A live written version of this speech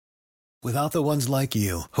Without the ones like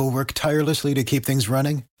you, who work tirelessly to keep things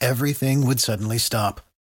running, everything would suddenly stop.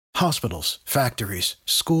 Hospitals, factories,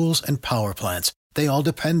 schools, and power plants, they all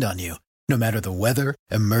depend on you. No matter the weather,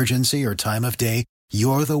 emergency, or time of day,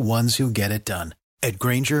 you're the ones who get it done. At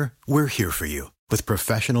Grainger, we're here for you with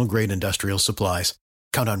professional-grade industrial supplies.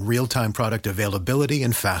 Count on real-time product availability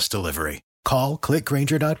and fast delivery. Call,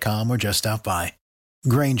 clickgrainger.com, or just stop by.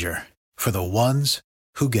 Grainger, for the ones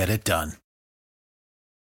who get it done.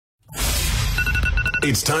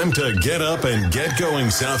 It's time to get up and get going,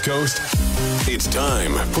 South Coast. It's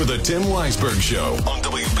time for the Tim Weisberg Show on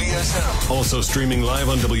WBSM. Also streaming live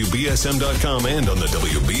on WBSM.com and on the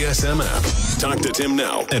WBSM app. Talk to Tim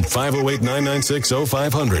now at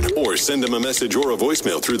 508-996-0500 or send him a message or a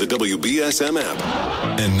voicemail through the WBSM app.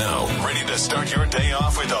 And now, ready to start your day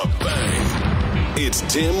off with a bang. It's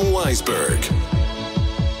Tim Weisberg.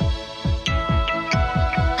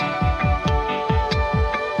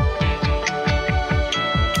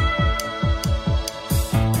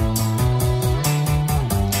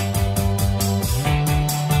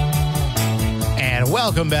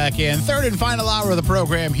 Welcome back in. Third and final hour of the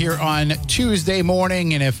program here on Tuesday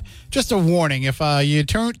morning. And if, just a warning, if you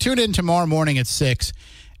tune in tomorrow morning at 6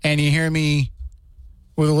 and you hear me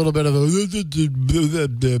with a little bit of a...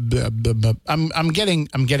 I'm getting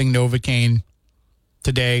Novocaine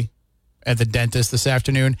today at the dentist this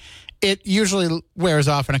afternoon. It usually wears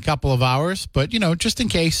off in a couple of hours, but, you know, just in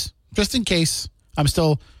case I'm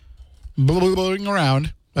still blowing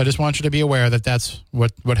around, I just want you to be aware that that's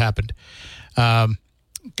what happened. I'm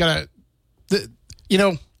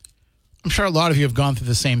sure a lot of you have gone through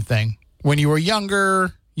the same thing. When you were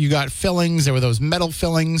younger, you got fillings. There were those metal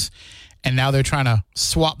fillings, and now they're trying to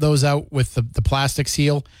swap those out with the plastic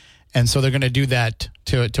seal. And so they're going to do that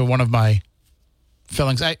to one of my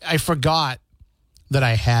fillings. I forgot that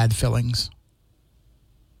I had fillings.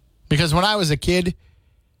 Because when I was a kid,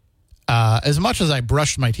 as much as I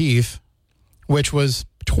brushed my teeth, which was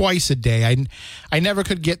twice a day. I never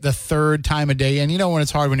could get the third time a day. And you know when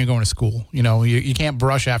it's hard when you're going to school. You know, you can't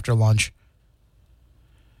brush after lunch.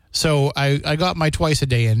 So I got my twice a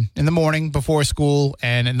day in the morning before school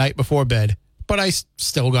and at night before bed. But I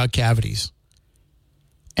still got cavities.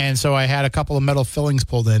 And so I had a couple of metal fillings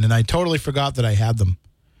pulled in, and I totally forgot that I had them.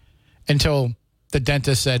 Until the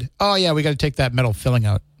dentist said, oh, yeah, we got to take that metal filling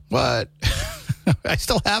out. What? I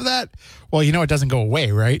still have that? Well, you know it doesn't go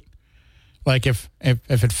away, right? Like if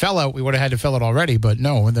it fell out, we would have had to fill it already, but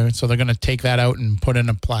no. So they're going to take that out and put in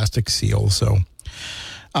a plastic seal. So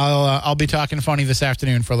I'll be talking funny this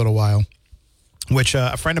afternoon for a little while, which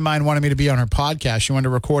a friend of mine wanted me to be on her podcast. She wanted to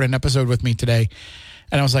record an episode with me today.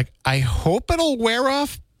 And I was like, I hope it'll wear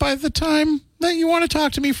off by the time that you want to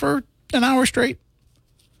talk to me for an hour straight.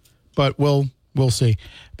 But we'll see.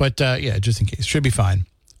 But yeah, just in case. Should be fine.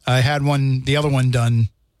 I had the other one done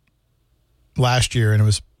last year, and it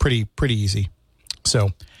was pretty easy. So,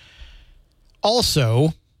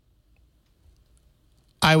 also,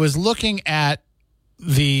 I was looking at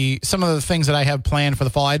some of the things that I have planned for the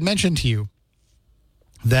fall. I had mentioned to you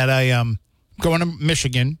that I am going to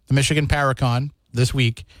Michigan, the Michigan Paracon this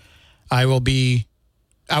week. I will be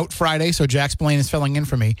out Friday, so Jack Spillane is filling in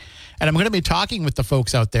for me. And I'm going to be talking with the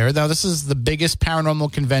folks out there. Now, this is the biggest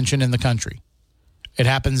paranormal convention in the country. It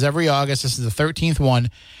happens every August. This is the 13th one,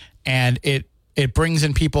 and it brings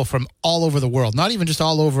in people from all over the world, not even just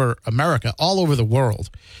all over America, all over the world.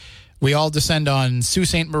 We all descend on Sault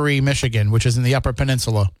Ste. Marie, Michigan, which is in the Upper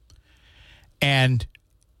Peninsula. And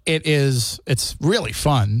it's really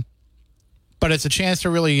fun, but it's a chance to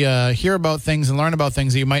really hear about things and learn about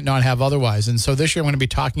things that you might not have otherwise. And so this year I'm going to be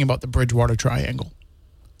talking about the Bridgewater Triangle.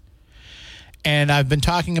 And I've been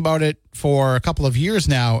talking about it for a couple of years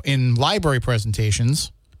now in library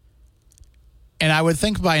presentations. And I would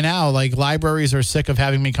think by now, like, libraries are sick of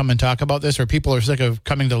having me come and talk about this, or people are sick of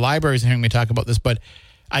coming to libraries and hearing me talk about this. But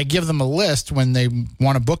I give them a list when they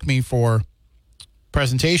want to book me for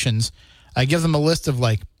presentations. I give them a list of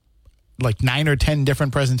like 9 or 10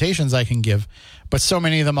 different presentations I can give. But so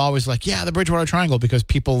many of them always like, yeah, the Bridgewater Triangle, because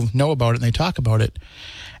people know about it and they talk about it.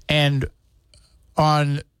 And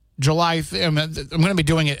on July, I'm going to be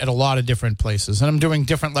doing it at a lot of different places. And I'm doing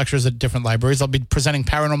different lectures at different libraries. I'll be presenting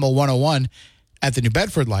Paranormal 101 at the New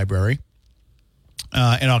Bedford Library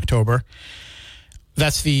in October.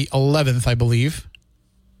 That's the 11th, I believe.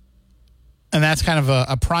 And that's kind of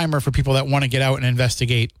a primer for people that want to get out and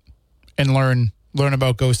investigate and learn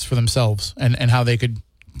about ghosts for themselves and how they could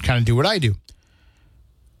kind of do what I do.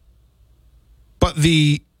 But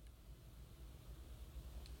the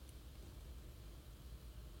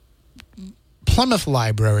Plymouth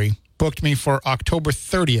Library booked me for October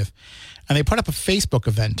 30th, and they put up a Facebook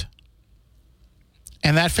event.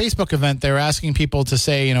 And that Facebook event, they're asking people to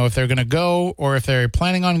say, if they're going to go or if they're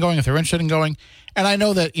planning on going, if they're interested in going. And I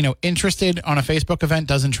know that, interested on a Facebook event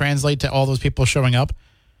doesn't translate to all those people showing up,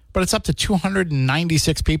 but it's up to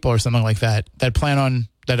 296 people or something like that that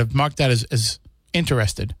have marked that as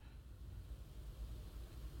interested.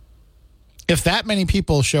 If that many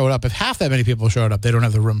people showed up, if half that many people showed up, they don't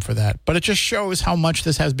have the room for that. But it just shows how much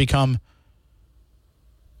this has become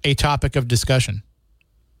a topic of discussion.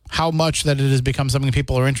 How much that it has become something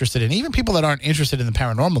people are interested in. Even people that aren't interested in the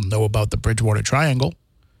paranormal know about the Bridgewater Triangle.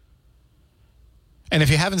 And if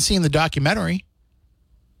you haven't seen the documentary,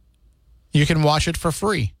 you can watch it for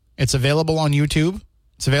free. It's available on YouTube.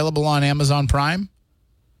 It's available on Amazon Prime.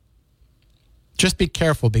 Just be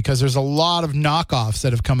careful because there's a lot of knockoffs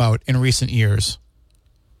that have come out in recent years.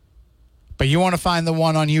 But you want to find the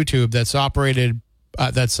one on YouTube that's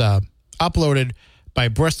uploaded by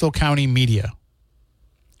Bristol County Media.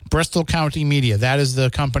 Bristol County Media. That is the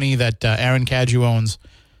company that Aaron Cadju owns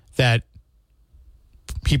that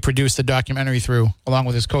he produced the documentary through, along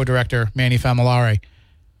with his co-director, Manny Famolari.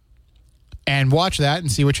 And watch that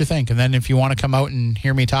and see what you think. And then if you want to come out and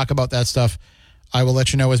hear me talk about that stuff, I will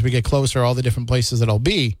let you know as we get closer all the different places that I'll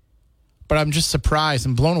be. But I'm just surprised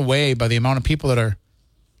and blown away by the amount of people that are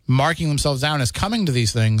marking themselves down as coming to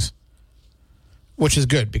these things, which is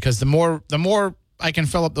good because the more I can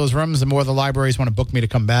fill up those rooms, the more the libraries want to book me to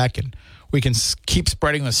come back, and we can keep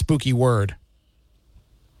spreading the spooky word.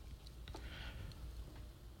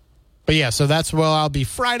 But yeah, so that's where I'll be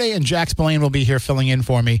Friday, and Jack Spillane will be here filling in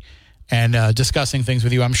for me and discussing things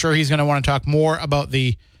with you. I'm sure he's going to want to talk more about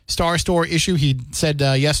the Star Store issue. He said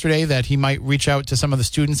yesterday that he might reach out to some of the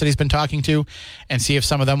students that he's been talking to and see if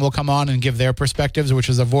some of them will come on and give their perspectives, which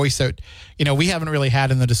is a voice that, we haven't really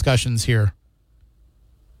had in the discussions here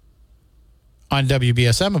on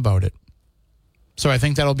WBSM about it. So I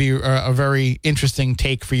think that'll be a very interesting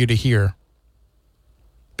take for you to hear.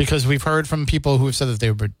 Because we've heard from people who have said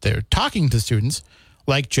that they're talking to students,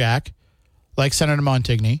 like Jack, like Senator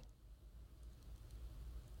Montigny.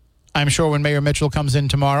 I'm sure when Mayor Mitchell comes in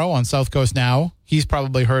tomorrow on South Coast Now, he's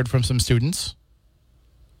probably heard from some students.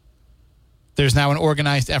 There's now an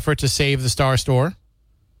organized effort to save the Star Store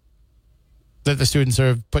that the students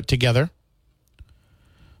have put together.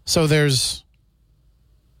 So there's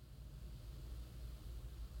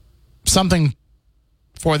something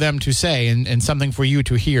for them to say and something for you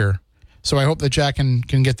to hear. So I hope that Jack can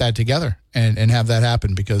get that together and have that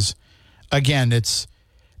happen because, again, it's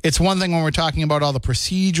one thing when we're talking about all the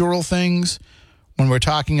procedural things, when we're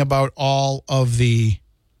talking about all of the,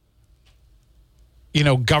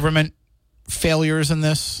 government failures in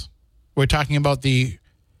this. We're talking about the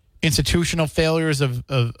institutional failures of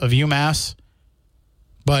UMass,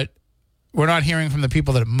 but we're not hearing from the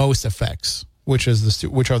people that it most affects, which are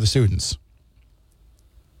the students.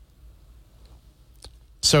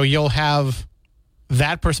 So you'll have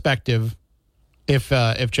that perspective if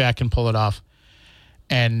Jack can pull it off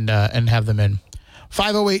and have them in.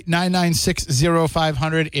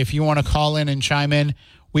 508-996-0500 if you want to call in and chime in.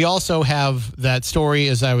 We also have that story,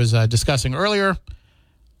 as I was discussing earlier.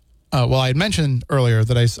 I had mentioned earlier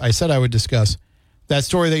that I said I would discuss that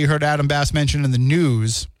story that you heard Adam Bass mention in the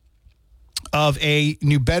news of a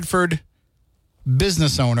New Bedford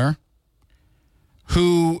business owner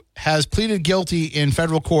who has pleaded guilty in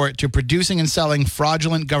federal court to producing and selling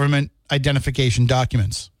fraudulent government identification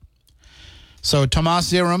documents. So Tomas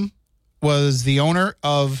Ziram was the owner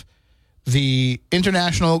of the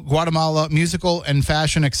International Guatemala Musical and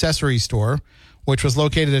Fashion Accessory Store, which was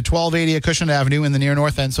located at 1280 Acushnet Avenue in the near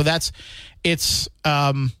north end. So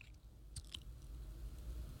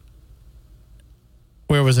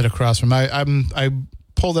where was it across from? I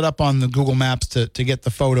pulled it up on the Google Maps to get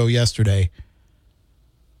the photo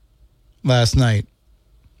last night.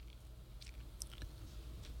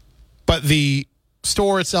 But the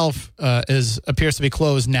store itself appears to be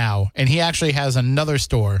closed now, and he actually has another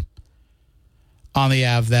store on the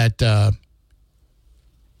Ave that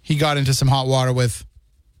he got into some hot water with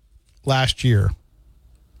last year.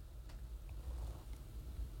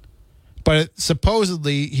 But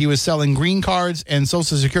supposedly he was selling green cards and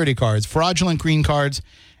Social Security cards, fraudulent green cards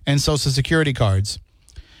and Social Security cards.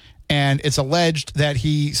 And it's alleged that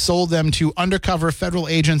he sold them to undercover federal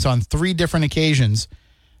agents on 3 different occasions,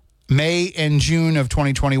 May and June of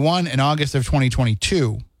 2021 and August of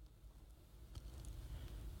 2022.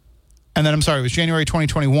 And then, it was January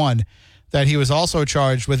 2021 that he was also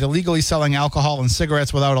charged with illegally selling alcohol and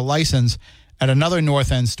cigarettes without a license at another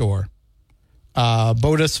North End store,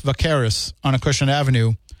 Bodus Vaqueris on Acushnet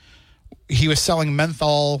Avenue. He was selling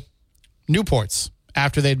menthol Newports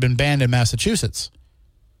after they'd been banned in Massachusetts.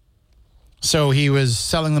 So he was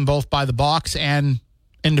selling them both by the box and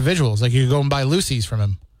individuals. Like you could go and buy Lucy's from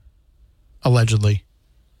him, allegedly.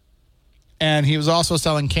 And he was also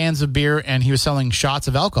selling cans of beer and he was selling shots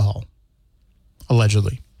of alcohol,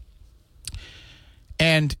 allegedly.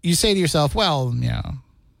 And you say to yourself, well, yeah,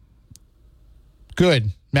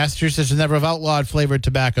 good. Massachusetts has never have outlawed flavored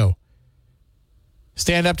tobacco.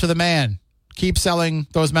 Stand up to the man. Keep selling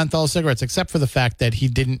those menthol cigarettes, except for the fact that he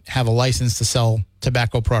didn't have a license to sell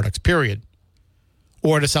tobacco products, period,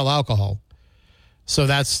 or to sell alcohol. So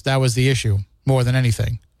that was the issue more than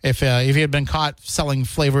anything. If he had been caught selling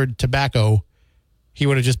flavored tobacco, he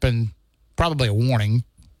would have just been probably a warning,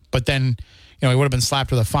 but then he would have been slapped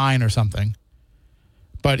with a fine or something.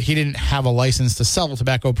 But he didn't have a license to sell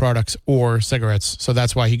tobacco products or cigarettes, so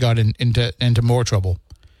that's why he got into more trouble.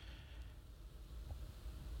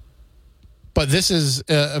 But this is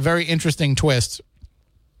a very interesting twist,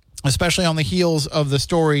 especially on the heels of the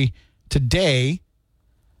story today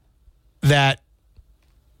that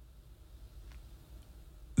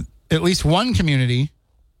at least one community,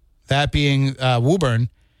 that being Woburn,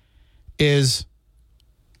 is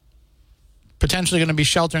potentially going to be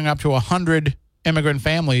sheltering up to 100 immigrant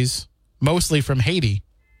families, mostly from Haiti.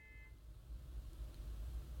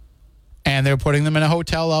 And they're putting them in a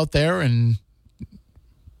hotel out there, and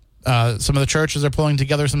some of the churches are pulling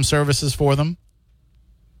together some services for them.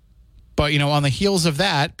 But, on the heels of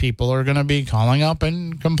that, people are going to be calling up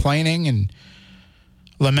and complaining and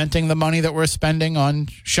lamenting the money that we're spending on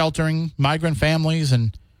sheltering migrant families.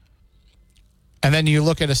 And then you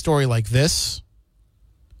look at a story like this,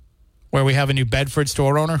 where we have a New Bedford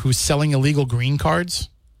store owner who's selling illegal green cards.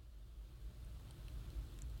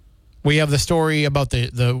 We have the story about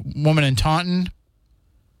the woman in Taunton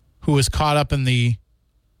who was caught up in the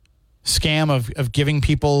scam of giving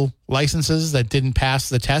people licenses that didn't pass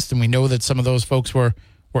the test, and we know that some of those folks were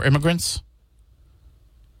immigrants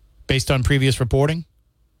based on previous reporting.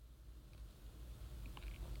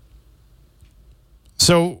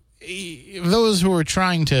 So those who are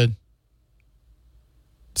trying to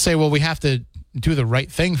say, well, we have to do the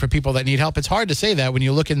right thing for people that need help, it's hard to say that when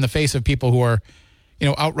you look in the face of people who are,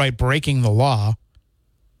 outright breaking the law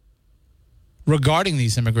regarding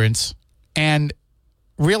these immigrants, and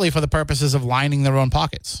really for the purposes of lining their own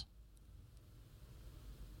pockets.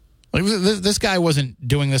 Like this guy wasn't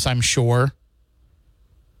doing this, I'm sure,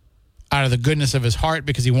 out of the goodness of his heart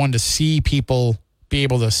because he wanted to see people be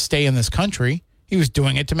able to stay in this country. He was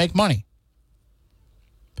doing it to make money.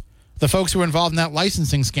 The folks who were involved in that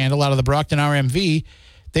licensing scandal out of the Brockton RMV,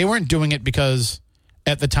 they weren't doing it because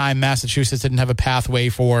at the time Massachusetts didn't have a pathway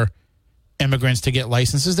for immigrants to get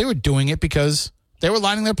licenses. They were doing it because they were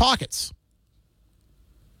lining their pockets.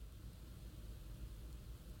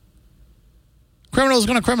 Criminal's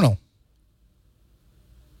going to criminal.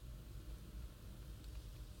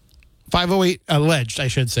 508 alleged, I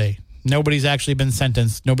should say. Nobody's actually been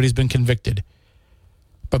sentenced. Nobody's been convicted.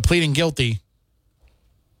 But pleading guilty,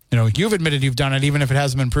 you've admitted you've done it, even if it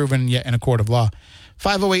hasn't been proven yet in a court of law.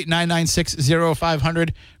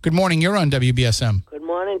 508-996-0500. Good morning. You're on WBSM. Good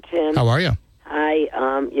morning, Tim. How are you? Hi.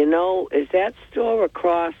 Is that store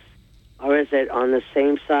across, or is it on the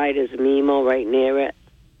same side as Mimo, right near it?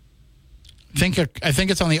 I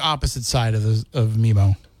think it's on the opposite side of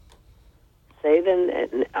Mimo.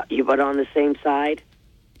 But on the same side?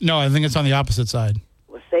 No, I think it's on the opposite side.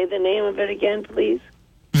 Well, say the name of it again, please.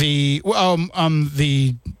 The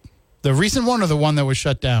recent one or the one that was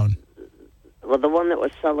shut down? Well, the one that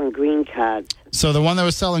was selling green cards. So the one that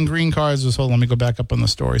was selling green cards was, let me go back up on the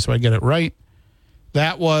story so I get it right.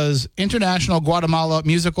 That was International Guatemala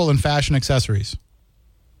Musical and Fashion Accessories.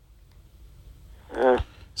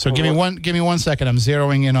 So give me one second. I'm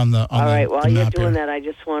zeroing in on the all right. While you're doing here. that, I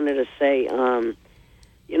just wanted to say,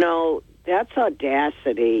 that's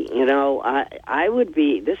audacity. I would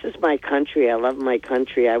be. This is my country. I love my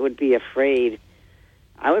country. I would be afraid.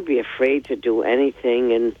 To do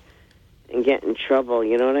anything and get in trouble.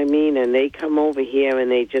 You know what I mean? And they come over here and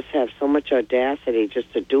they just have so much audacity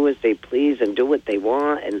just to do as they please and do what they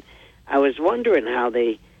want. And I was wondering how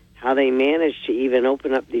they managed to even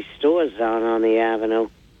open up these stores down on the avenue.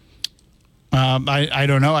 I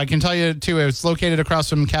don't know. I can tell you, too, it's located across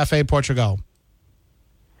from Café Portugal.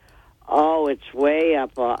 Oh, it's way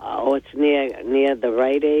up. It's near the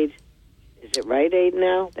Rite Aid. Is it Rite Aid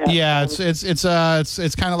now? Yeah, it's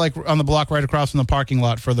kind of like on the block right across from the parking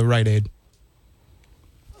lot for the Rite Aid.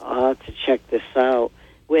 I'll have to check this out.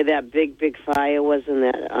 Where that big fire was in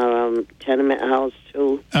that tenement house,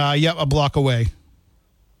 too? Yep, a block away.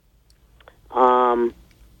 What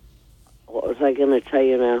was I going to tell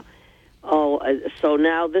you now? Oh, so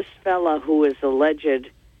now this fella who is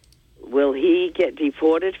alleged will he get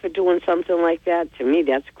deported for doing something like that? To me,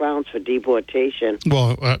 that's grounds for deportation.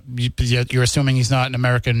 Well, you're assuming he's not an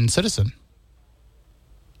American citizen.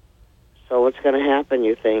 So what's going to happen,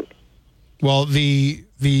 you think? Well, the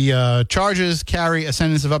charges carry a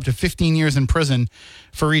sentence of up to 15 years in prison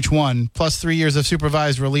for each one, plus 3 years of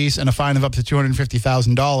supervised release and a fine of up to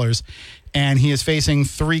 $250,000. And he is facing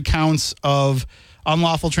 3 counts of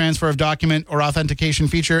unlawful transfer of document or authentication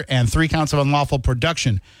feature and 3 counts of unlawful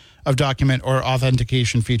production of document or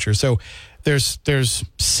authentication feature. So there's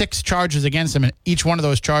 6 charges against him, and each one of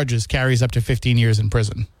those charges carries up to 15 years in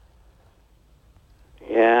prison.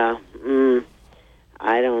 Yeah,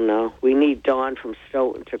 I don't know. We need Dawn from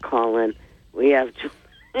Stoughton to call in. We have to.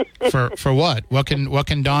 For what? What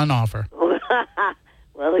can Don offer?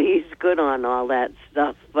 Well, he's good on all that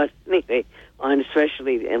stuff, but anyway, on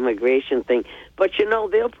especially the immigration thing. But you know,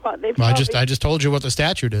 they probably. Well, I just told you what the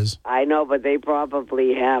statute is. I know, but they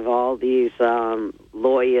probably have all these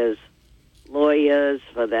lawyers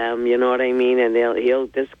for them. You know what I mean? And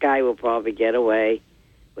this guy will probably get away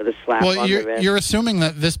with a slap on the wrist. You're assuming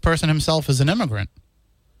that this person himself is an immigrant.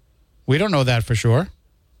 We don't know that for sure.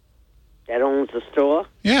 That owns the store?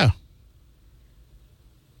 Yeah.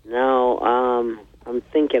 No, I'm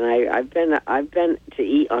thinking I've been to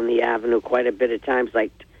eat on the Avenue quite a bit of times,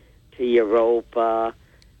 like to Europa.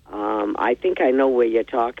 I think I know where you're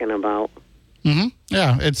talking about. Mm-hmm.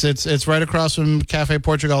 Yeah, it's right across from Cafe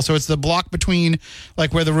Portugal. So it's the block between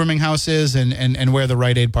like where the rooming house is and where the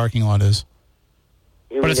Rite Aid parking lot is.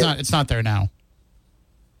 But it's not there now.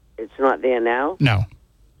 It's not there now? No.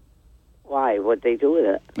 Why? What'd they do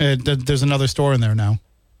with it? There's another store in there now.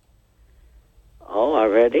 Oh,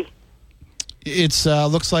 already? It's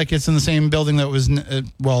looks like it's in the same building that was.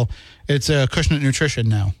 It's Cushnet Nutrition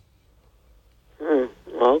now.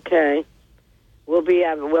 Okay.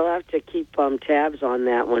 We'll have to keep tabs on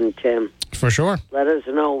that one, Tim. For sure. Let us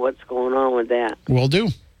know what's going on with that. Will do.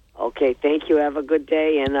 Okay. Thank you. Have a good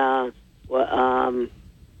day, and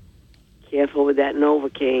careful with that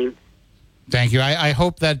Novocaine. Thank you. I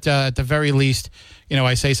hope that at the very least,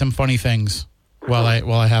 I say some funny things while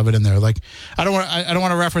I have it in there. Like I don't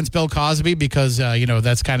want to reference Bill Cosby because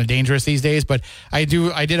that's kind of dangerous these days. But I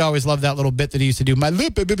did always love that little bit that he used to do. My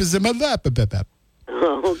lip is in my lap.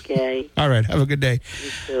 Okay. All right. Have a good day.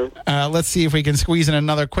 You too. Let's see if we can squeeze in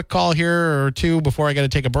another quick call here or two before I got to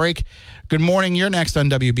take a break. Good morning. You're next on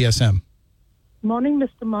WBSM. Morning,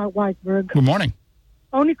 Mr. Mark Weisberg. Good morning.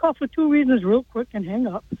 Only call for 2 reasons real quick and hang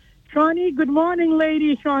up. Shawnee, good morning,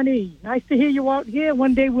 lady Shawnee. Nice to hear you out here.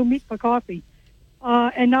 One day we'll meet for coffee.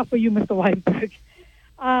 And not for you, Mr. Weisberg.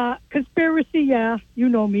 Conspiracy, yeah, you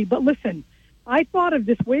know me. But listen, I thought of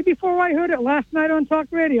this way before I heard it last night on talk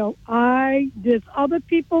radio. There's other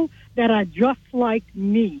people that are just like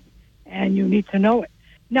me, and you need to know it.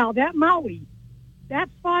 Now, that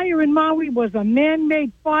fire in Maui was a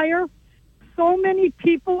man-made fire. So many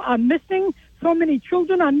people are missing. So many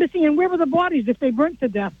children are missing. And where were the bodies if they burnt to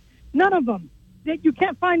death? None of them. You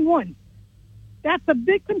can't find one. That's a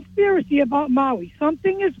big conspiracy about Maui.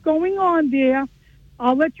 Something is going on there.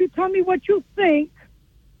 I'll let you tell me what you think.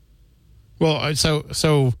 Well,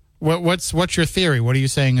 so what's your theory? What are you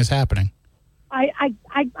saying is happening? I'm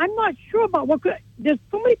not sure about what could. There's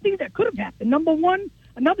so many things that could have happened. Number one,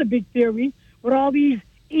 another big theory with all these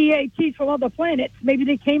EATs from other planets. Maybe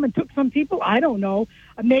they came and took some people. I don't know.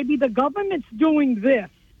 Maybe the government's doing this.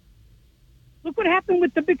 Look what happened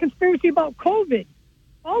with the big conspiracy about COVID.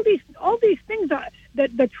 All these things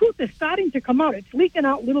the truth is starting to come out. It's leaking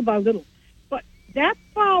out little by little. But that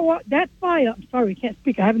fire, I'm sorry, I can't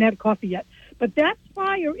speak. I haven't had coffee yet. But that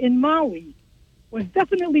fire in Maui was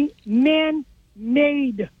definitely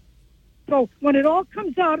man-made. So when it all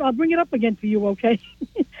comes out, I'll bring it up again for you, okay?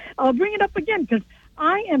 I'll bring it up again because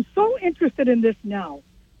I am so interested in this now.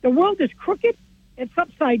 The world is crooked. It's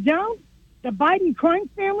upside down. The Biden crime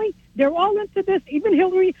family, they're all into this. Even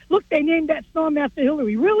Hillary. Look, they named that storm after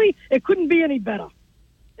Hillary. Really? It couldn't be any better.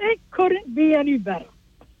 It couldn't be any better.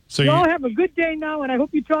 So y'all have a good day now, and I hope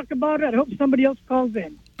you talk about it. I hope somebody else calls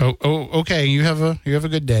in. Oh, okay. You have a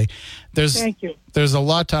good day. Thank you. There's a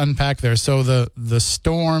lot to unpack there. So the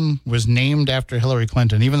storm was named after Hillary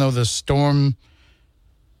Clinton, even though the storm,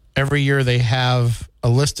 every year they have a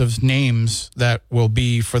list of names that will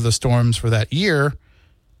be for the storms for that year.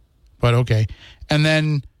 But okay. And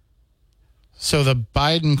then, so the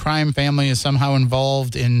Biden crime family is somehow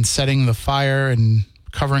involved in setting the fire and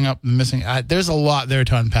covering up the missing. There's a lot there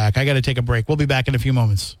to unpack. I got to take a break. We'll be back in a few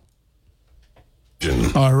moments.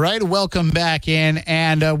 All right, welcome back in,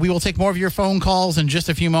 and we will take more of your phone calls in just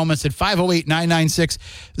a few moments at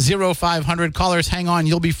 508-996-0500. Callers, hang on,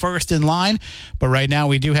 you'll be first in line. But right now,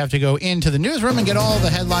 we do have to go into the newsroom and get all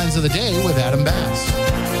the headlines of the day with Adam Bass.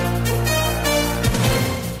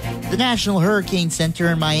 The National Hurricane Center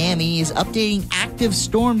in Miami is updating active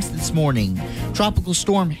storms this morning. Tropical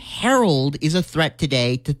Storm Harold is a threat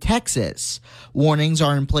today to Texas. Warnings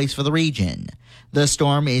are in place for the region. The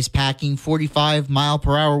storm is packing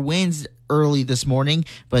 45-mile-per-hour winds early this morning,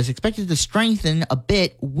 but is expected to strengthen a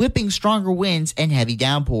bit, whipping stronger winds and heavy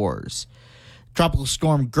downpours. Tropical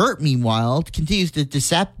Storm Gert, meanwhile, continues to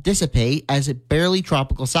dissipate as a barely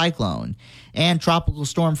tropical cyclone. And Tropical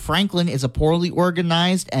Storm Franklin is a poorly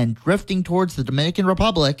organized and drifting towards the Dominican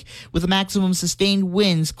Republic with a maximum sustained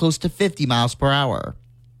winds close to 50 miles per hour.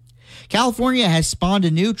 California has spawned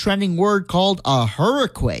a new trending word called a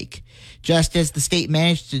hurricane. Just as the state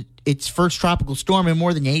managed its first tropical storm in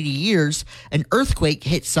more than 80 years, an earthquake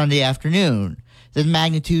hit Sunday afternoon. The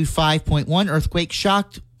magnitude 5.1 earthquake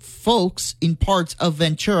shocked folks in parts of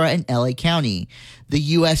Ventura and LA County.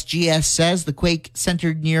 The USGS says the quake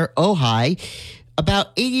centered near Ojai, about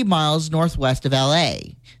 80 miles northwest of LA.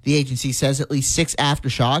 The agency says at least 6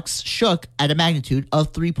 aftershocks shook at a magnitude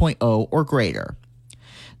of 3.0 or greater.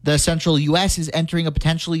 The central U.S. is entering a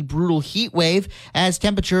potentially brutal heat wave as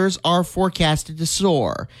temperatures are forecasted to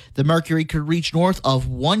soar. The mercury could reach north of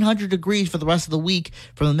 100 degrees for the rest of the week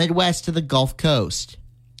from the Midwest to the Gulf Coast.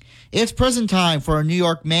 It's prison time for a New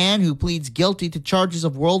York man who pleads guilty to charges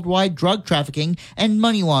of worldwide drug trafficking and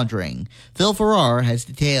money laundering. Phil Farrar has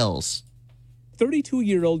details.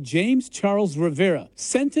 32-year-old James Charles Rivera,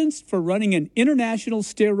 sentenced for running an international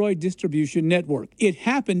steroid distribution network. It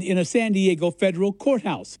happened in a San Diego federal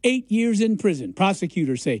courthouse. 8 years in prison.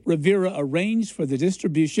 Prosecutors say Rivera arranged for the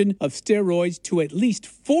distribution of steroids to at least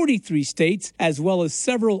 43 states, as well as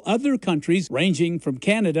several other countries, ranging from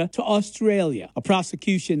Canada to Australia. A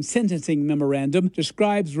prosecution sentencing memorandum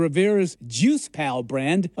describes Rivera's Juice Pal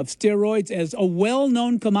brand of steroids as a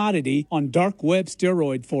well-known commodity on dark web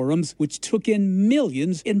steroid forums, which took in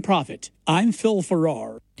millions in profit. I'm Phil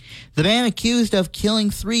Farrar. The man accused of killing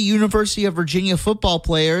 3 University of Virginia football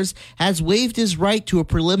players has waived his right to a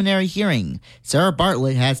preliminary hearing. Sarah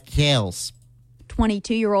Bartlett has details.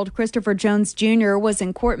 22-year-old Christopher Jones Jr. was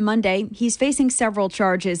in court Monday. He's facing several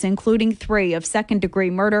charges, including 3 of second-degree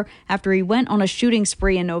murder after he went on a shooting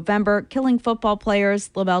spree in November, killing football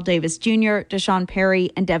players LaBelle Davis Jr., Deshaun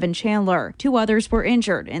Perry, and Devin Chandler. 2 others were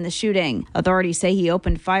injured in the shooting. Authorities say he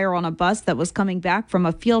opened fire on a bus that was coming back from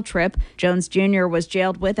a field trip. Jones Jr. was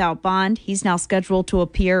jailed without bond. He's now scheduled to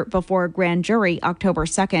appear before a grand jury October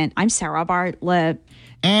 2nd. I'm Sarah Bartlett.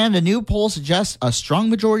 And a new poll suggests a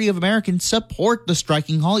strong majority of Americans support the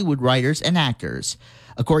striking Hollywood writers and actors.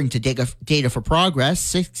 According to Data for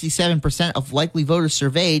Progress, 67% of likely voters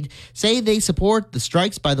surveyed say they support the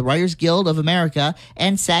strikes by the Writers Guild of America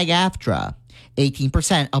and SAG-AFTRA.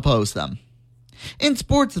 18% oppose them. In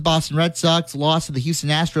sports, the Boston Red Sox lost to the Houston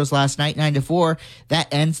Astros last night 9-4.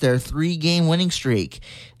 That ends their 3-game winning streak.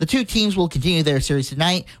 The 2 teams will continue their series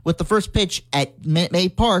tonight, with the first pitch at Minute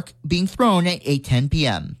Maid Park being thrown at 8:10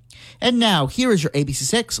 p.m. And now, here is your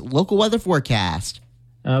ABC6 local weather forecast.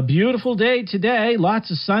 A beautiful day today. Lots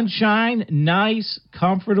of sunshine, nice,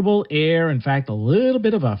 comfortable air. In fact, a little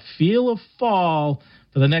bit of a feel of fall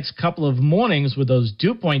for the next couple of mornings, with those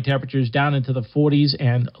dew point temperatures down into the 40s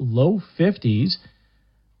and low 50s.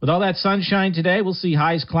 With all that sunshine today, we'll see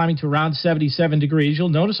highs climbing to around 77 degrees. You'll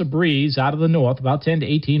notice a breeze out of the north, about 10 to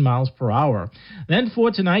 18 miles per hour. Then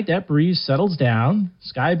for tonight, that breeze settles down.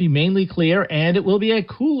 Sky will be mainly clear, and it will be a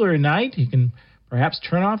cooler night. You can perhaps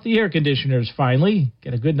turn off the air conditioners finally,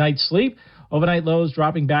 get a good night's sleep. Overnight lows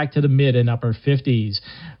dropping back to the mid and upper 50s.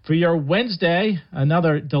 For your Wednesday,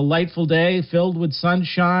 another delightful day filled with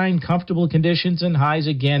sunshine, comfortable conditions, and highs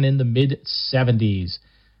again in the mid-70s.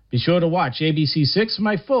 Be sure to watch ABC6 for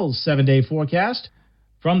my full 7-day forecast.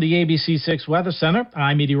 From the ABC6 Weather Center,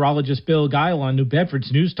 I'm meteorologist Bill Guile on New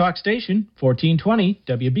Bedford's News Talk Station, 1420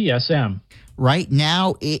 WBSM. Right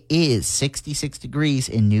now, it is 66 degrees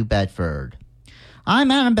in New Bedford.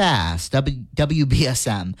 I'm Adam Bass,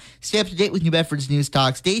 WBSM. Stay up to date with New Bedford's News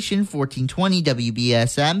Talk Station, 1420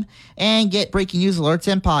 WBSM, and get breaking news alerts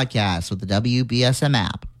and podcasts with the WBSM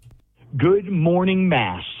app. Good morning,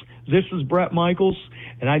 Mass. This is Brett Michaels,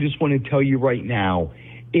 and I just want to tell you right now,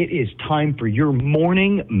 it is time for your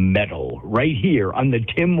morning medal right here on the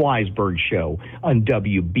Tim Weisberg Show on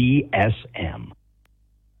WBSM.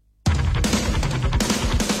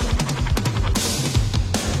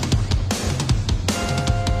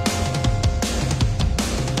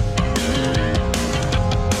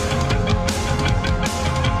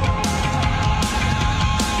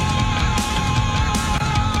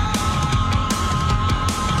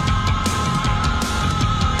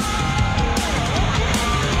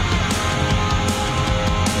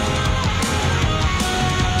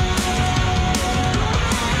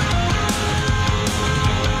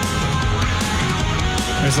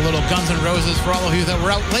 a little Guns N' Roses for all of you that were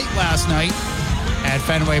out late last night at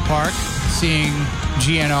Fenway Park seeing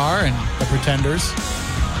GNR and the Pretenders.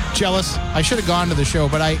 Jealous. I should have gone to the show,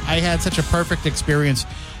 but I had such a perfect experience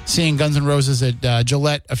seeing Guns N' Roses at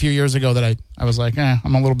Gillette a few years ago that I was like,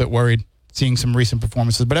 I'm a little bit worried seeing some recent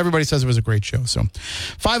performances. But everybody says it was a great show. So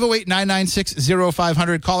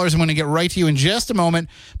 508-996-0500. Callers, I'm going to get right to you in just a moment.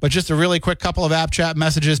 But just a really quick couple of app chat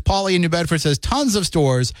messages. Paulie in New Bedford says tons of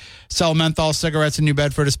stores sell menthol cigarettes in New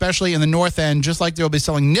Bedford, especially in the North End, just like they'll be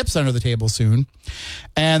selling nips under the table soon.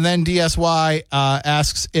 And then DSY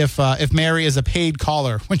asks if Mary is a paid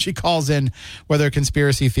caller when she calls in with her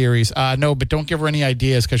conspiracy theories. No, but don't give her any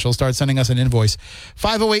ideas because she'll start sending us an invoice.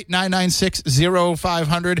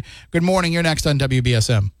 508-996-0500. Good morning. You're next on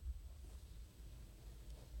WBSM.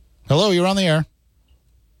 Hello, you're on the air.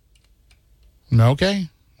 Okay.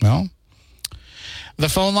 Well, the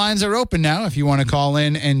phone lines are open now if you want to call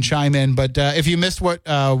in and chime in. But if you missed what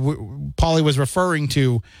Paulie was referring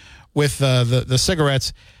to with the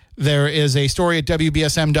cigarettes, there is a story at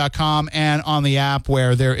WBSM.com and on the app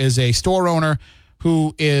where there is a store owner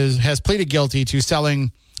who has pleaded guilty to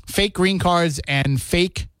selling fake green cards and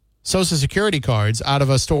fake Social Security cards out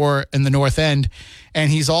of a store in the North End.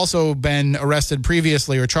 And he's also been arrested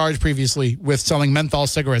previously or charged previously with selling menthol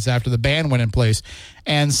cigarettes after the ban went in place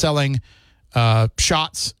and selling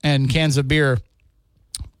shots and cans of beer.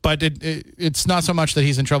 But it's not so much that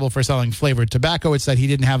he's in trouble for selling flavored tobacco. It's that he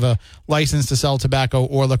didn't have a license to sell tobacco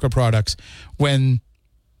or liquor products when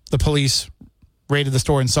the police raided the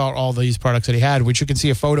store and saw all these products that he had, which you can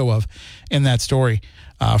see a photo of in that story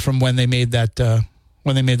from when they made that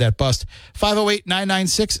bust.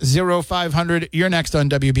 508-996-0500. You're next on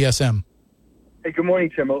WBSM. Hey, good morning,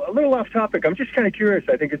 Tim. A little off topic. I'm just kind of curious.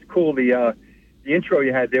 I think it's cool, the intro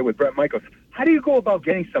you had there with Brett Michaels. How do you go about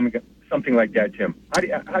getting something like that, Tim?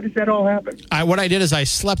 How does that all happen? What I did is I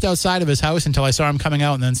slept outside of his house until I saw him coming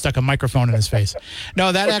out and then stuck a microphone in his face.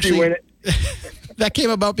 No, that actually... That came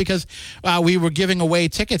about because we were giving away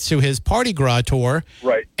tickets to his Party Gras tour.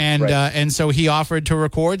 Right. And so he offered to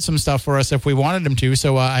record some stuff for us if we wanted him to.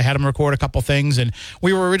 So I had him record a couple things. And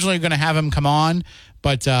we were originally going to have him come on,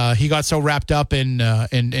 but he got so wrapped up in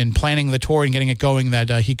planning the tour and getting it going that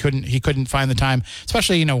he couldn't find the time.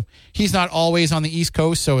 Especially, he's not always on the East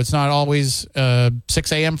Coast, so it's not always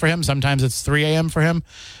 6 a.m. for him. Sometimes it's 3 a.m. for him.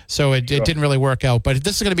 So it didn't really work out. But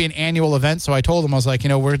this is going to be an annual event, so I told him, I was like,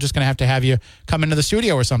 we're just going to have you come into the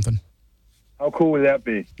studio or something. How cool would that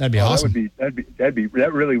be? That'd be awesome.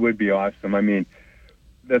 That really would be awesome. I mean,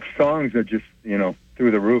 the songs are just,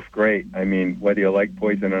 through the roof great. I mean, whether you like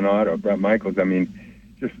Poison or not, or Brett Michaels, I mean,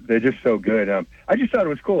 they're just so good. I just thought it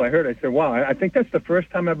was cool. I said, wow, I think that's the first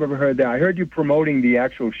time I've ever heard that. I heard you promoting the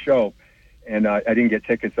actual show, and I didn't get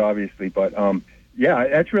tickets, obviously, but yeah,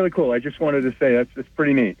 that's really cool. I just wanted to say that's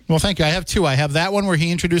pretty neat. Well, thank you. I have two. I have that one where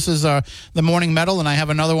he introduces the morning metal, and I have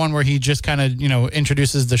another one where he just kind of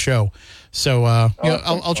introduces the show. So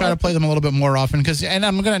I'll try to play them a little bit more often and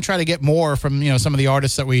I'm going to try to get more from some of the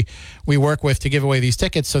artists that we work with to give away these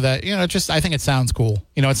tickets so that I think it sounds cool.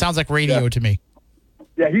 It sounds like radio to me.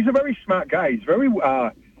 Yeah, he's a very smart guy. He's very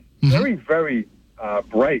very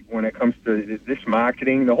bright when it comes to this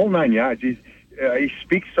marketing, the whole 9 yards. He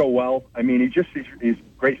speaks so well. I mean, he's a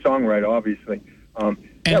great songwriter, obviously.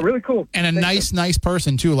 Really cool. And a nice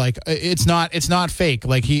person too. Like it's not fake.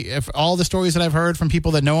 Like if all the stories that I've heard from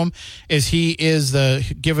people that know him is he is the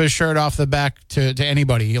give his shirt off the back to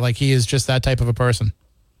anybody. Like he is just that type of a person.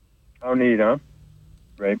 How neat, huh?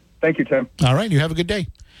 Great. Thank you, Tim. All right. You have a good day.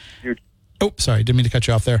 Oh, sorry. Didn't mean to cut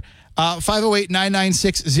you off there.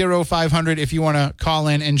 508-996-0500 if you want to call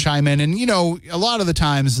in and chime in. And, a lot of the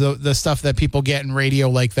times the stuff that people get in radio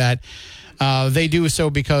like that, they do so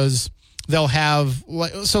because they'll have,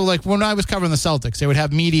 like when I was covering the Celtics, they would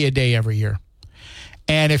have media day every year.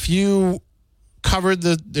 And if you played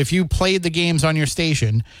the games on your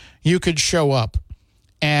station, you could show up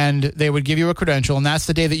and they would give you a credential. And that's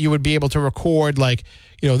the day that you would be able to record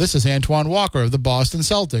this is Antoine Walker of the Boston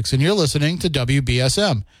Celtics, and you're listening to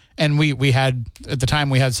WBSM. And we had, at the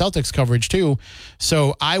time, we had Celtics coverage too.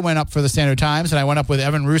 So I went up for the Standard Times, and I went up with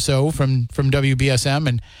Evan Russo from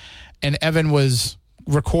WBSM, and Evan was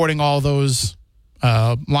recording all those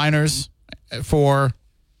liners for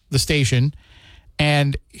the station,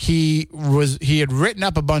 and he had written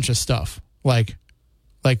up a bunch of stuff, like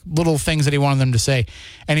little things that he wanted them to say.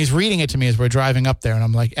 And he's reading it to me as we're driving up there. And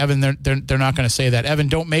I'm like, Evan, they're not going to say that. Evan,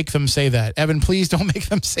 don't make them say that. Evan, please don't make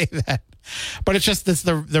them say that. But it's just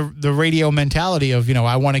the radio mentality of,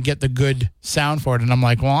 I want to get the good sound for it. And I'm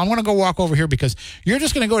like, well, I'm going to go walk over here because you're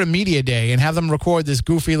just going to go to media day and have them record this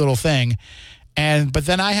goofy little thing. But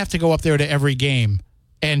then I have to go up there to every game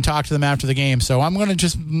and talk to them after the game. So I'm going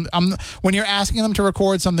to when you're asking them to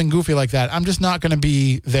record something goofy like that, I'm just not going to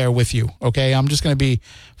be there with you, okay? I'm just going to be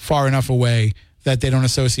far enough away that they don't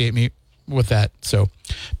associate me with that. So,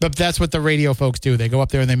 but that's what the radio folks do. They go up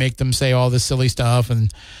there and they make them say all this silly stuff,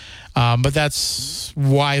 and but that's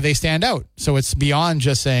why they stand out. So it's beyond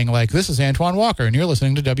just saying, like, this is Antoine Walker and you're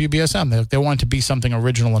listening to WBSM. They want it to be something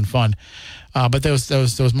original and fun. But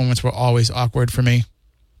those moments were always awkward for me.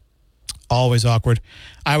 Always awkward.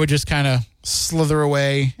 I would just kind of slither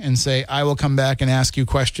away and say, I will come back and ask you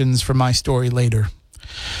questions for my story later.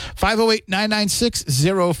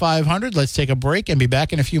 508-996-0500. Let's take a break and be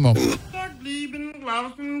back in a few moments.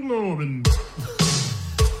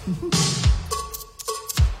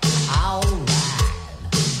 All right.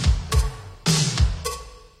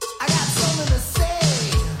 I got something to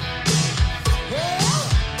say. Yeah.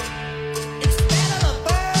 It's better to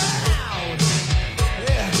burn out.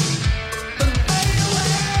 Yeah. Than fade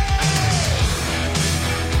away.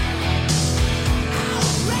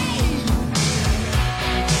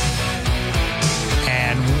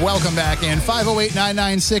 And welcome back in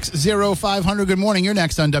 508-996-0500. Good morning. You're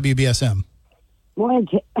next on WBSM. Morning,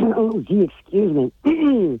 Tim. Oh, gee, excuse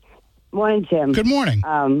me. Morning, Tim. Good morning.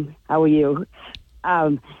 How are you?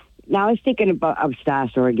 Now, I was thinking of Star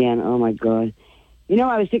Store again. Oh, my God. You know,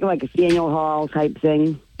 I was thinking like a Faneuil Hall type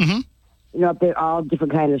thing. Mm-hmm. You know, up there, all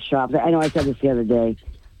different kinds of shops. I know I said this the other day,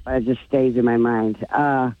 but it just stays in my mind.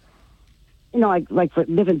 You know, like for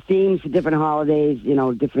different themes for different holidays, you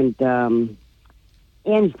know, different, and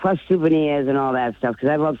plus souvenirs and all that stuff, because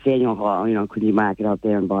I love Faneuil Hall, you know, Quincy Market out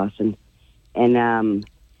there in Boston. And, I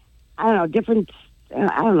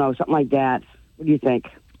don't know, something like that. What do you think?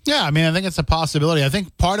 Yeah, I mean, I think it's a possibility. I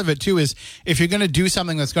think part of it, too, is if you're going to do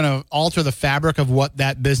something that's going to alter the fabric of what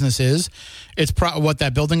that business is, what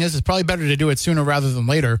that building is, it's probably better to do it sooner rather than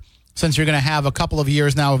later, since you're going to have a couple of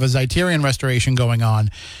years now of a Zeiterion restoration going on.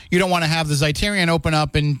 You don't want to have the Zeiterion open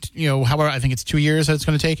up in, you know, however, I think it's 2 years that it's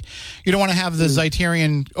going to take. You don't want to have the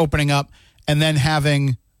Zeiterion opening up and then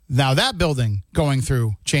having now that building going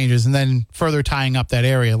through changes and then further tying up that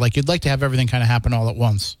area. Like, you'd like to have everything kind of happen all at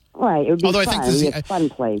once. Right. It would be Although fun. It would be a fun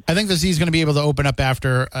place. I think the Z is going to be able to open up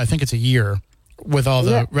after, I think it's a year, with all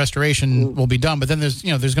the restoration will be done. But then there's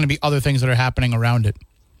going to be other things that are happening around it.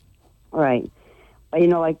 Right. But, you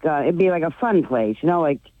know, like, it'd be like a fun place. You know,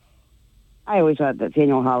 like, I always thought that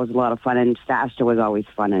Faneuil Hall was a lot of fun, and Star Store was always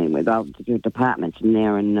fun anyway, with all the different departments in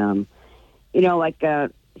there. And, you know, like,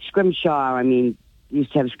 Scrimshaw, I mean,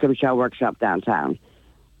 used to have a Scrimshaw workshop downtown.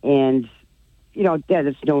 And, you know,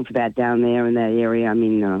 it's known for that down there in that area. I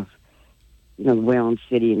mean, you know, Whalen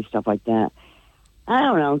City and stuff like that. I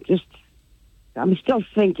don't know. I'm still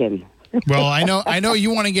thinking. Well, I know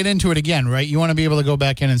you want to get into it again, right? You want to be able to go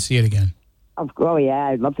back in and see it again. Oh, yeah.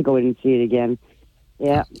 I'd love to go in and see it again.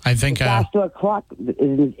 Yeah. I think... The Star Store clock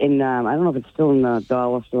is in I don't know if it's still in the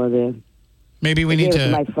dollar store there. Maybe we need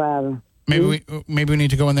to... My father. Maybe we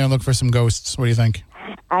need to go in there and look for some ghosts. What do you think?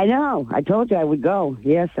 I know. I told you I would go.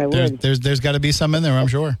 Yes, I would. There's got to be some in there, I'm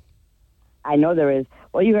sure. I know there is.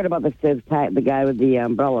 Well, you heard about the guy with the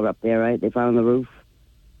umbrella up there, right? They found on the roof.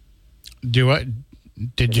 Do what?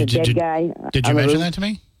 Did you mention that to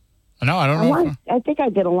me? No, I don't know. I think I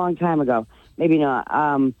did a long time ago. Maybe not.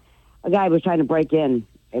 A guy was trying to break in.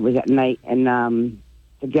 It was at night, and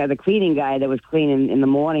the cleaning guy that was cleaning in the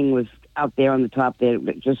morning was out there on the top there,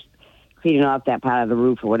 just cleaning off that part of the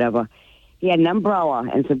roof or whatever. He had an umbrella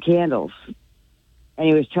and some candles, and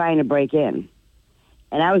he was trying to break in.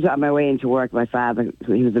 And I was on my way into work. My father,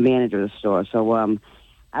 he was the manager of the store, so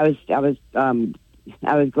I was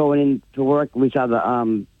going into work. We saw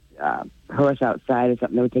the hearse outside or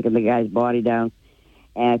something. They were taking the guy's body down,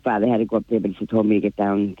 and my father had to go up there, but he told me to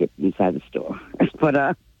get inside the store.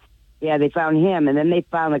 But yeah, they found him, and then they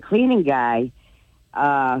found the cleaning guy.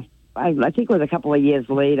 I think it was a couple of years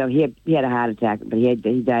later. He had a heart attack, but he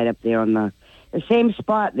died up there on the same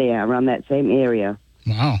spot there, around that same area.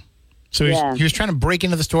 Wow. So he was trying to break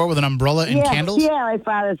into the store with an umbrella and candles? Yeah, my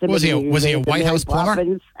father said... Was he a White House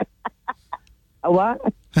plumber? A what?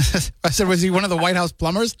 I said, was he one of the White House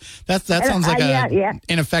plumbers? That sounds like an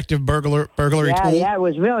ineffective burglary tool. Yeah, it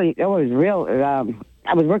was real.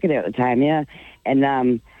 I was working there at the time, yeah.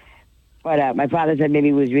 And, but my father said maybe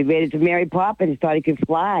he was related to Mary Poppins, thought he could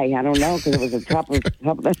fly. I don't know, because it was a top of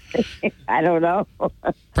the... I don't know.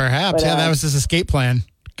 Perhaps, but, that was his escape plan.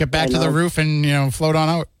 Get back to the roof and, float on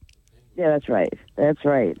out. Yeah, that's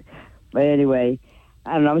right. But anyway,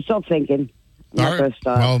 I don't know. I'm still thinking. All right.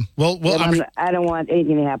 Well, I don't want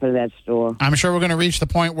anything to happen to that store. I'm sure we're going to reach the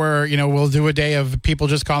point where, we'll do a day of people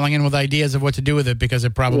just calling in with ideas of what to do with it, because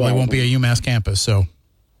it probably won't be a UMass campus, so.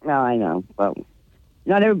 No, I know. Well,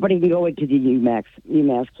 not everybody can go into the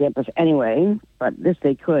UMass campus anyway, but this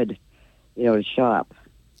they could, to shop.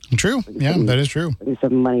 True. Yeah, that is true. There's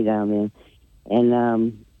some money down there.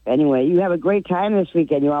 And anyway, you have a great time this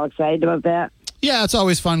weekend. You all excited about that? Yeah, it's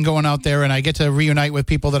always fun going out there, and I get to reunite with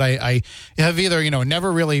people that I have either,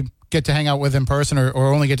 never really get to hang out with in person or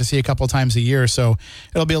only get to see a couple of times a year. So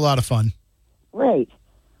it'll be a lot of fun. Great.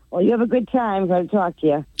 Well, you have a good time. Glad to talk to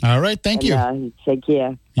you. All right. Thank you. Take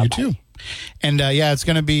care. You too. And it's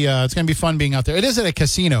gonna be fun being out there. It is at a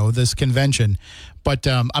casino, this convention, but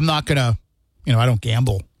I'm not gonna, I don't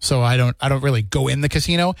gamble, so I don't really go in the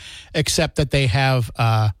casino, except that they have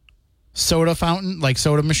soda fountain, like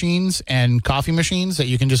soda machines and coffee machines that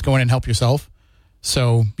you can just go in and help yourself.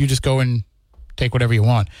 So you just go and take whatever you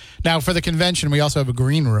want. Now for the convention, we also have a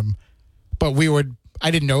green room, but I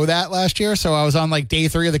didn't know that last year, so I was on like day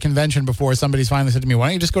 3 of the convention before somebody's finally said to me, why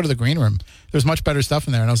don't you just go to the green room? There's much better stuff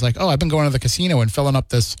in there. And I was like, I've been going to the casino and filling up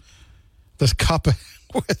this cup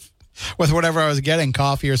with whatever I was getting,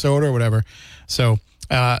 coffee or soda or whatever. So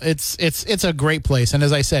it's a great place. And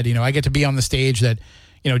as I said, I get to be on the stage that,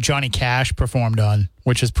 Johnny Cash performed on,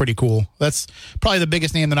 which is pretty cool. That's probably the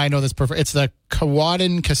biggest name that I know that's it's the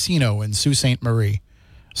Cawadon Casino in Sault Ste. Marie.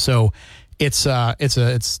 So it's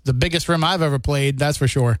the biggest room I've ever played, that's for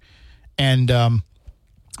sure. And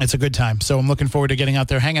it's a good time. So I'm looking forward to getting out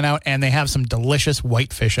there, hanging out, and they have some delicious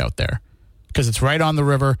whitefish out there because it's right on the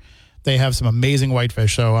river. They have some amazing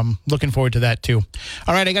whitefish, so I'm looking forward to that, too.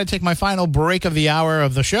 All right, I got to take my final break of the hour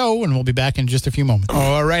of the show, and we'll be back in just a few moments.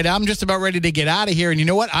 All right, I'm just about ready to get out of here, and you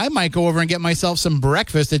know what? I might go over and get myself some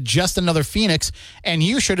breakfast at Just Another Phoenix, and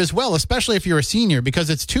you should as well, especially if you're a senior, because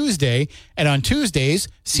it's Tuesday, and on Tuesdays,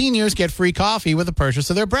 seniors get free coffee with the purchase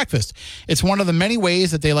of their breakfast. It's one of the many ways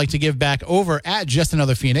that they like to give back over at Just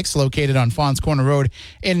Another Phoenix, located on Fons Corner Road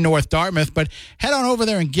in North Dartmouth, but head on over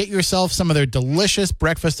there and get yourself some of their delicious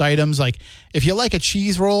breakfast items. Like if you like a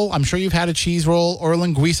cheese roll, I'm sure you've had a cheese roll or a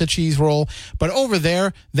linguiça cheese roll, but over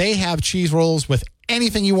there they have cheese rolls with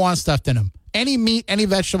anything you want stuffed in them. Any meat, any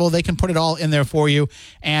vegetable, they can put it all in there for you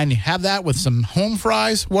and have that with some home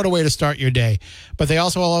fries. What a way to start your day. But they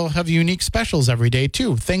also all have unique specials every day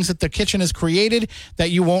too. Things that the kitchen has created that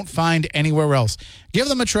you won't find anywhere else. Give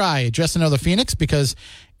them a try at Just Another Phoenix because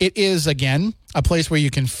it is, again, a place where you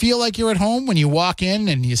can feel like you're at home when you walk in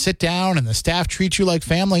and you sit down and the staff treats you like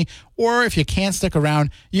family. Or if you can't stick around,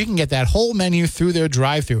 you can get that whole menu through their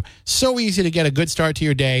drive-thru. So easy to get a good start to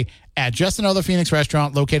your day at Just Another Phoenix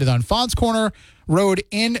restaurant located on Fons Corner Road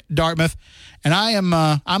in Dartmouth. And I'm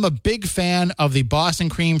a big fan of the Boston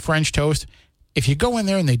cream French toast. If you go in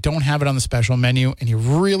there and they don't have it on the special menu and you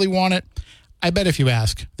really want it, I bet if you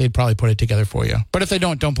ask, they'd probably put it together for you. But if they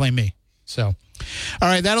don't blame me. So, all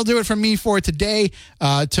right, that'll do it from me for today.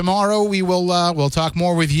 Tomorrow we'll talk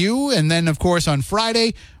more with you. And then, of course, on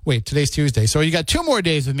Friday, today's Tuesday. So you got 2 more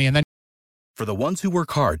days with me. And then For the ones who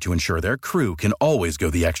work hard to ensure their crew can always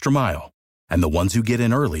go the extra mile, and the ones who get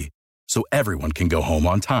in early so everyone can go home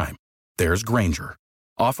on time, there's Grainger,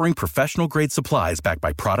 offering professional-grade supplies backed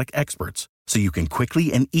by product experts so you can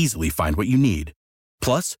quickly and easily find what you need.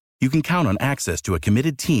 Plus, you can count on access to a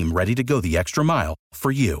committed team ready to go the extra mile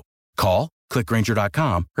for you. Call, click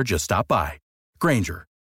Grainger.com, or just stop by. Grainger,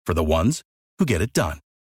 for the ones who get it done.